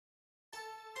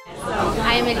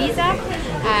I'm Elisa.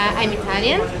 I'm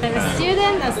Italian. I'm a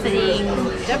student. I'm studying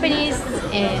Japanese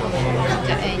in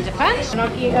Japan.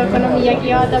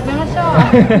 Okonomiyakiを食べましょ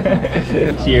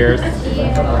う。Cheers.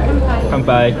 Kanpai.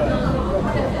 Kanpai.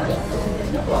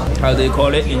 How do you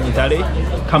call it in Italy?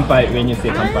 Kanpai when you say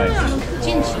kanpai.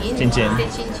 Chin-chin. Chin-chin.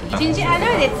 Chin-chin. I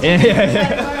know it.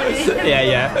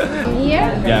 Yeah. Here?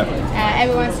 Yeah.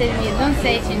 Everyone says me, don't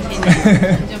say chin-chin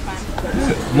in Japan.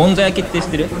 もんじゃ焼きって知っ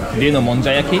てる? Do you know もんじ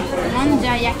ゃ焼き?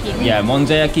 Monjayaki. Yeah, もん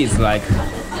じゃ焼き is like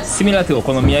similar to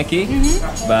okonomiyaki,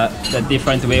 but a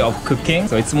different way of cooking.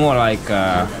 So it's more like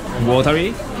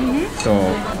watery. So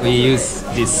we use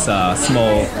this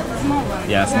small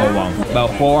one. But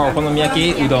for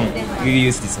okonomiyaki udon, we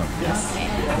use this one. Yes.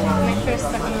 My first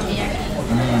okonomiyaki.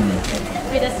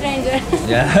 With a stranger.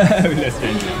 Yeah, with a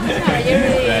stranger. Oh, you're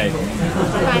really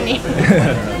funny.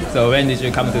 So when did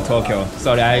you come to Tokyo?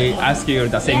 Sorry, I asked you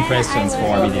the same questions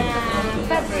for a video.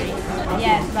 February.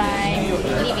 Yes, by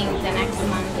leaving the next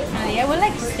month. I would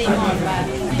like to stay more, but...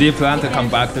 Do you plan to come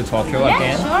back to Tokyo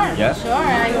again? Sure. Yeah, sure.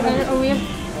 I will.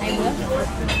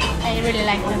 I really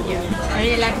like Tokyo. I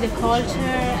really like the culture,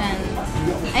 and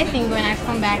I think when I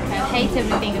come back, I'll hate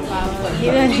everything about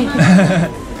Italy.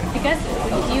 Because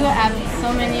you have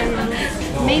so many rules,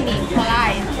 maybe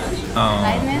politeness,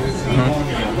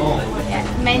 yeah,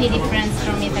 many difference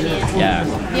from Italy. Yeah.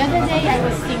 The other day I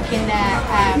was thinking that,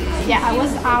 I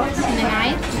was out in the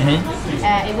night.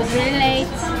 It was really late.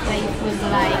 It was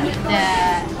like the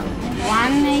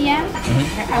 1 a.m.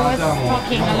 I was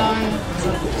walking alone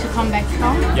to come back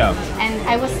home. Yeah. And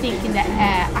I was thinking that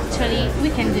actually we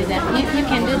can do that. You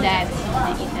can do that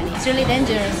in Italy. It's really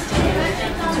dangerous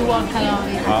to walk alone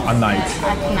at night.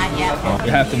 At night, yeah.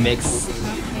 You have to mix.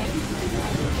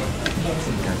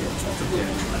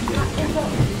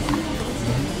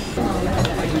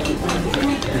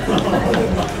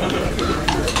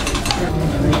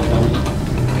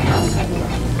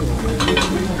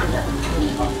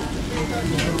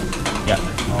 Yeah,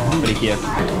 pretty here.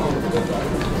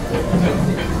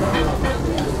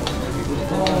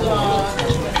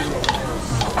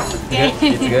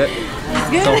 It's good. It's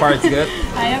good. So far, it's good.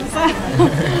 I hope so.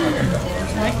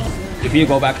 If you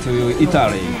go back to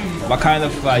Italy, what kind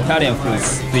of Italian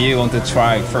foods do you want to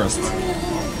try first?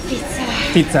 Pizza.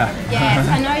 Pizza. Yes,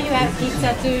 I know you have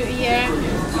pizza too here.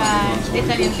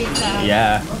 Italian pizza.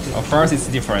 Yeah, of course it's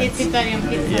different. It's Italian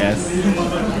pizza. Yes.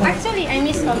 Actually, I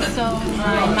miss also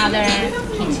my mother's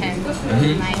kitchen.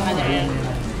 My mother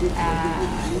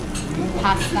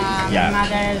pasta, Yeah. my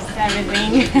mother's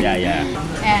everything. Yeah.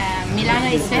 Milano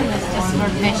is famous just for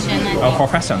fashion. Oh, for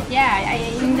fashion. Yeah,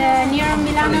 in the near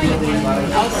Milano you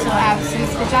can also have some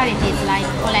specialties like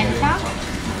polenta.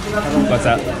 What's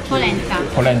that? Polenta.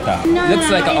 Polenta. No, Looks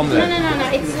like an omelette. No,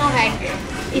 it's not egg.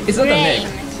 It's not an egg.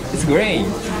 It's grain.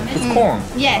 It's corn.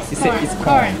 Yes, It's corn. it's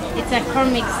corn. It's a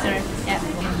corn mixture. Yeah.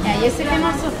 You can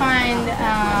also find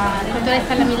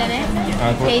cotoletta alla milanese.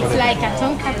 It's like a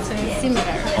tonkatsu,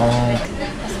 similar.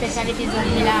 The specialties of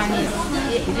Milan is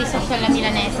risotto alla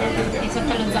milanese,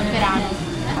 risotto allo zafferano.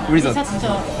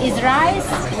 Risotto is rice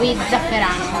with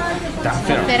zafferano.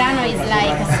 Zafferano is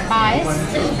like a spice.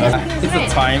 It's the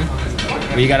time.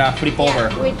 We gotta flip over.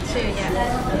 With two, yeah.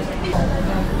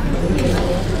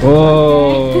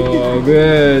 Oh,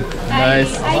 good.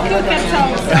 Nice. I cook at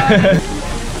home,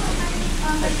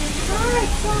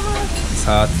 It's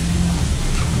hot.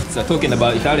 So talking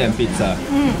about Italian pizza,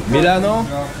 Milano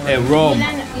and Rome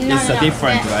is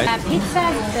different, right?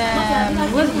 Pizza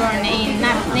was born in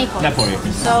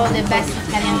Naples. So the best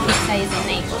Italian pizza is in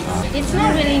Naples. It's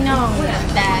not really known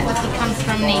that it comes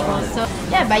from Naples. So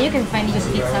yeah, but you can find good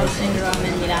pizza also in Rome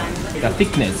and Milan. The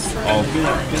thickness of the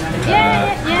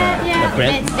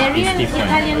bread the real is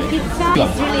different. Italian pizza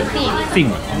is really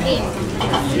thin. Thin.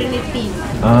 It's really thin.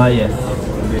 Ah, yes.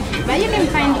 But you can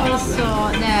find also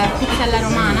the pizza alla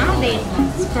romana,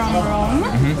 it's from Rome.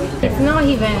 It's not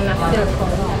even a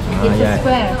circle, it's a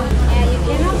square. Yeah, you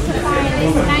can also find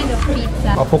this kind of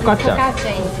pizza. Oh, focaccia.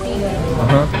 Focaccia is big.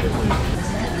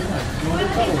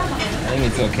 I think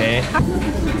it's okay.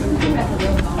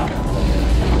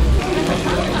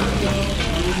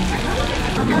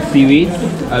 Seaweed,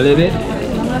 a little bit.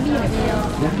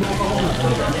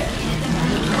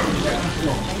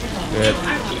 Good.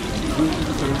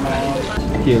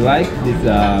 Do you like this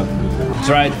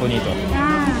dried bonito?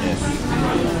 Yes.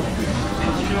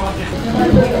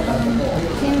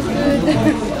 Seems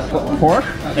good. Pork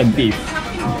and beef.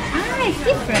 It's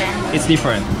different. It's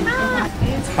different.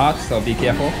 It's hot, so be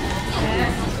careful.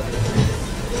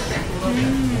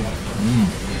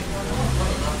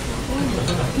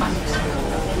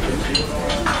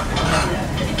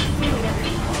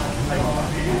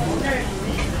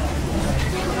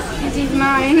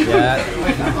 mine. Yeah,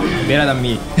 better than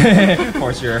me,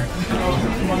 for sure.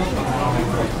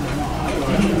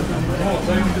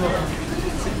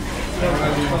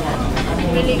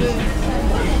 Really good.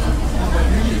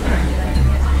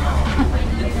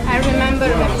 I remember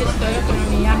when we started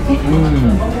Okonomiyaki.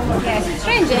 Yes,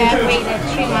 strange I waited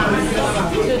 3 months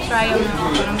to try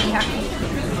Okonomiyaki.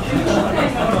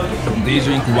 Do you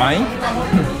drink wine?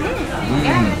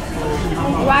 Yeah.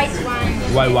 White wine.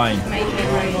 White wine. My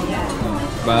favorite,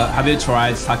 yeah. But have you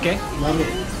tried sake?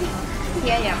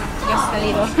 Yeah, just a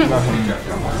little. Yeah,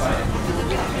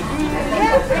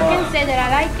 I can say that I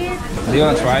like it. Do you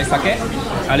want to try sake?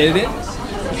 A little bit?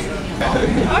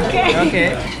 Okay. Okay.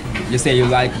 You say you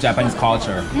like Japanese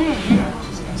culture.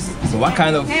 So what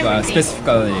kind of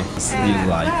specifically do you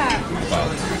like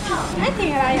about? I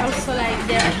think I also like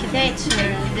the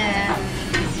architecture, the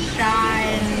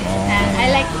shrine, and I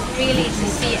like really to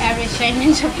see every shrine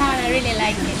in Japan. I really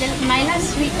like it. My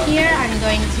last week here, I'm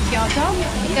going to Kyoto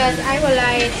because I would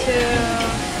like to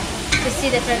see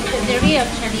the real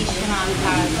traditional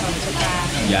part of Japan.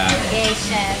 Yeah.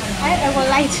 Geisha. I would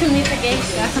like to meet a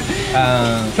geisha.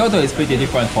 Kyoto is pretty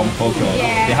different from Tokyo.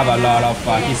 Yeah. They have a lot of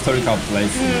historical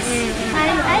places.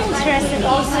 I'm interested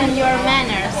also in your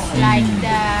manners, like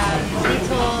the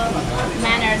little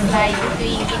manners like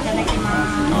doing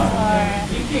itadakimasu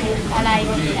or like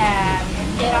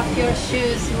get off your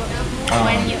shoes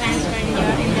when you enter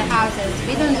in the houses.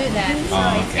 We don't do that, so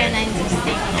it's kind of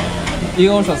interesting.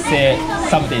 You also say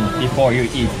something before you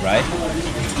eat, right?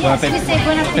 Yes, we say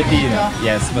buon appetito.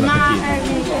 Yes, buon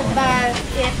appetito. But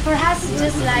for us,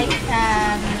 just like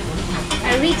a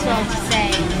ritual to say,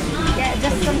 yeah,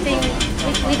 just something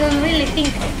we don't really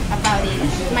think about it.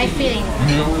 My feeling.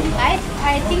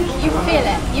 I think you feel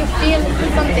it. You feel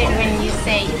something when you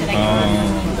say it. Like,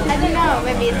 I don't know.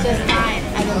 Maybe it's just mine.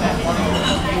 I don't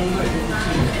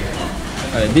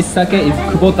know. This sake is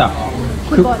Kubota.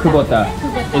 Kubota.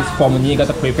 It's from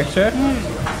Niigata Prefecture,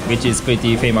 which is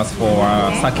pretty famous for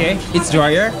sake. It's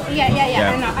drier. Yeah.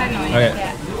 I know. Okay.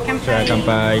 Yeah. Sure,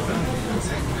 kanpai.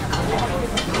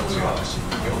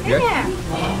 Yeah.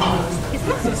 It's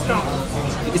not so strong.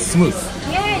 It's smooth.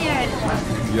 Yeah.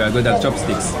 You are good at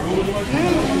chopsticks.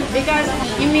 Because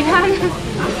in Milan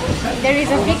there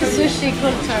is a big sushi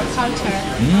culture.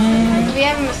 We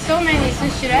have so many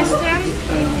sushi restaurants,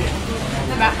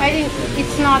 but I think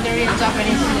it's not the real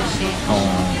Japanese sushi.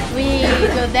 We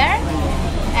go there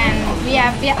and we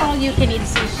have all you can eat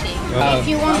sushi. If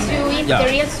you want to eat the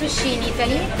real sushi in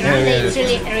Italy, it's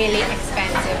really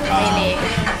expensive. Really.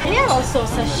 We have also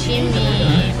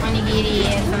sashimi, onigiri,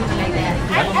 and something like that.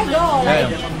 I go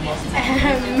like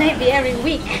maybe every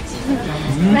week.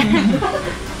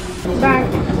 But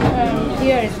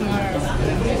here it's more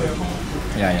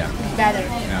better.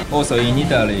 Yeah. Also in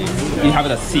Italy, you have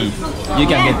the sea. You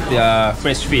can get the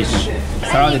fresh fish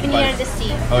surrounded by. Near the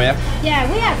sea. Oh yeah. Yeah,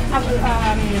 we have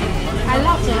a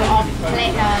lot of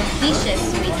dishes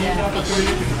with fish.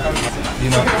 You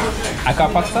know,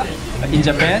 akapatsa in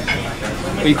Japan,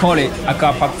 we call it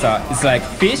akapatsa. It's like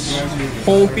fish,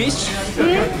 whole fish,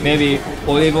 maybe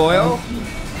olive oil,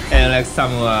 and like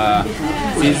some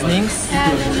seasonings.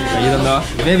 You don't know?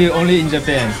 Maybe only in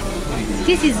Japan.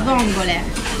 This is vongole.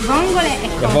 Vongole e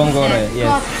cozze. Vongole, yes.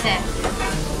 Cozze.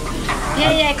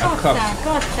 Yeah,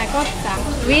 cozza.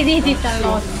 We did it a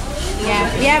lot.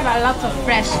 Yeah, we have a lot of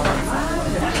fresh cozza.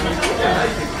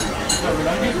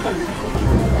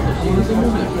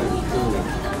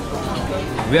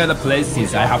 Where are the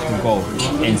places I have to go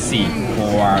and see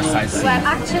for sightseeing? Well,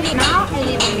 actually now I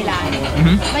live in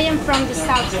Milan, but I am from the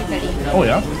South Italy. Oh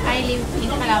yeah? I live in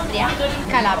Calabria.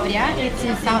 Calabria, it's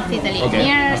in South Italy,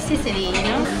 near Sicily, you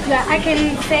know. But I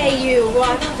can say you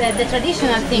what the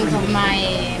traditional thing of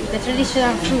the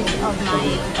traditional food of my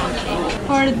country.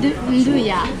 For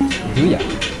nduja. Nduja?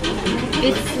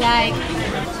 It's like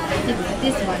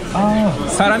this one.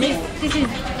 Salami?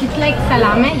 It's like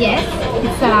salame, yes,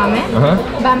 it's salame,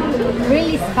 but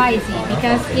really spicy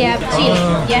because you have chili.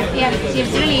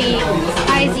 It's really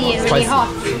spicy and really hot.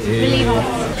 Really hot.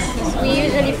 We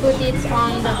usually put it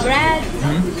on the bread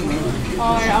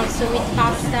or also with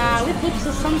pasta. We put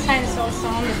sometimes also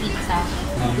on the pizza.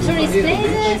 Tourist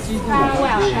places,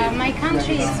 my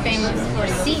country is famous for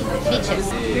beaches.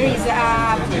 There is a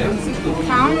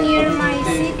town near my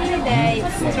city that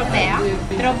it's Tropea.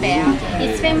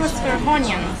 It's famous for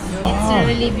onions. It's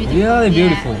really beautiful. Really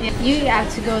beautiful. Yeah. You have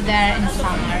to go there in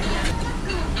summer.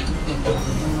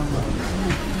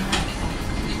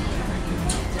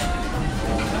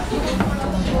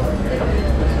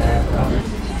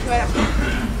 Well,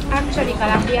 actually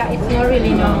Calabria, it's not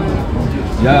really known.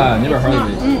 Yeah, never heard of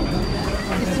it.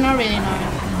 It's not really known.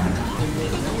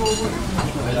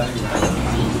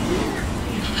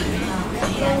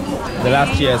 The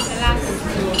last cheers. The last.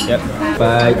 Yep.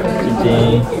 Bye.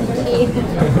 Chin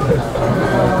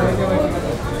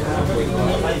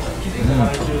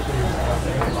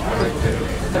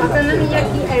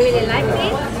Okonomiyaki, I really like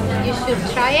it. You should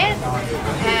try it,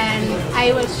 and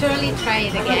I will surely try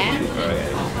it again.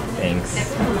 Thanks.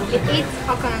 It eats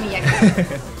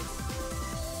okonomiyaki.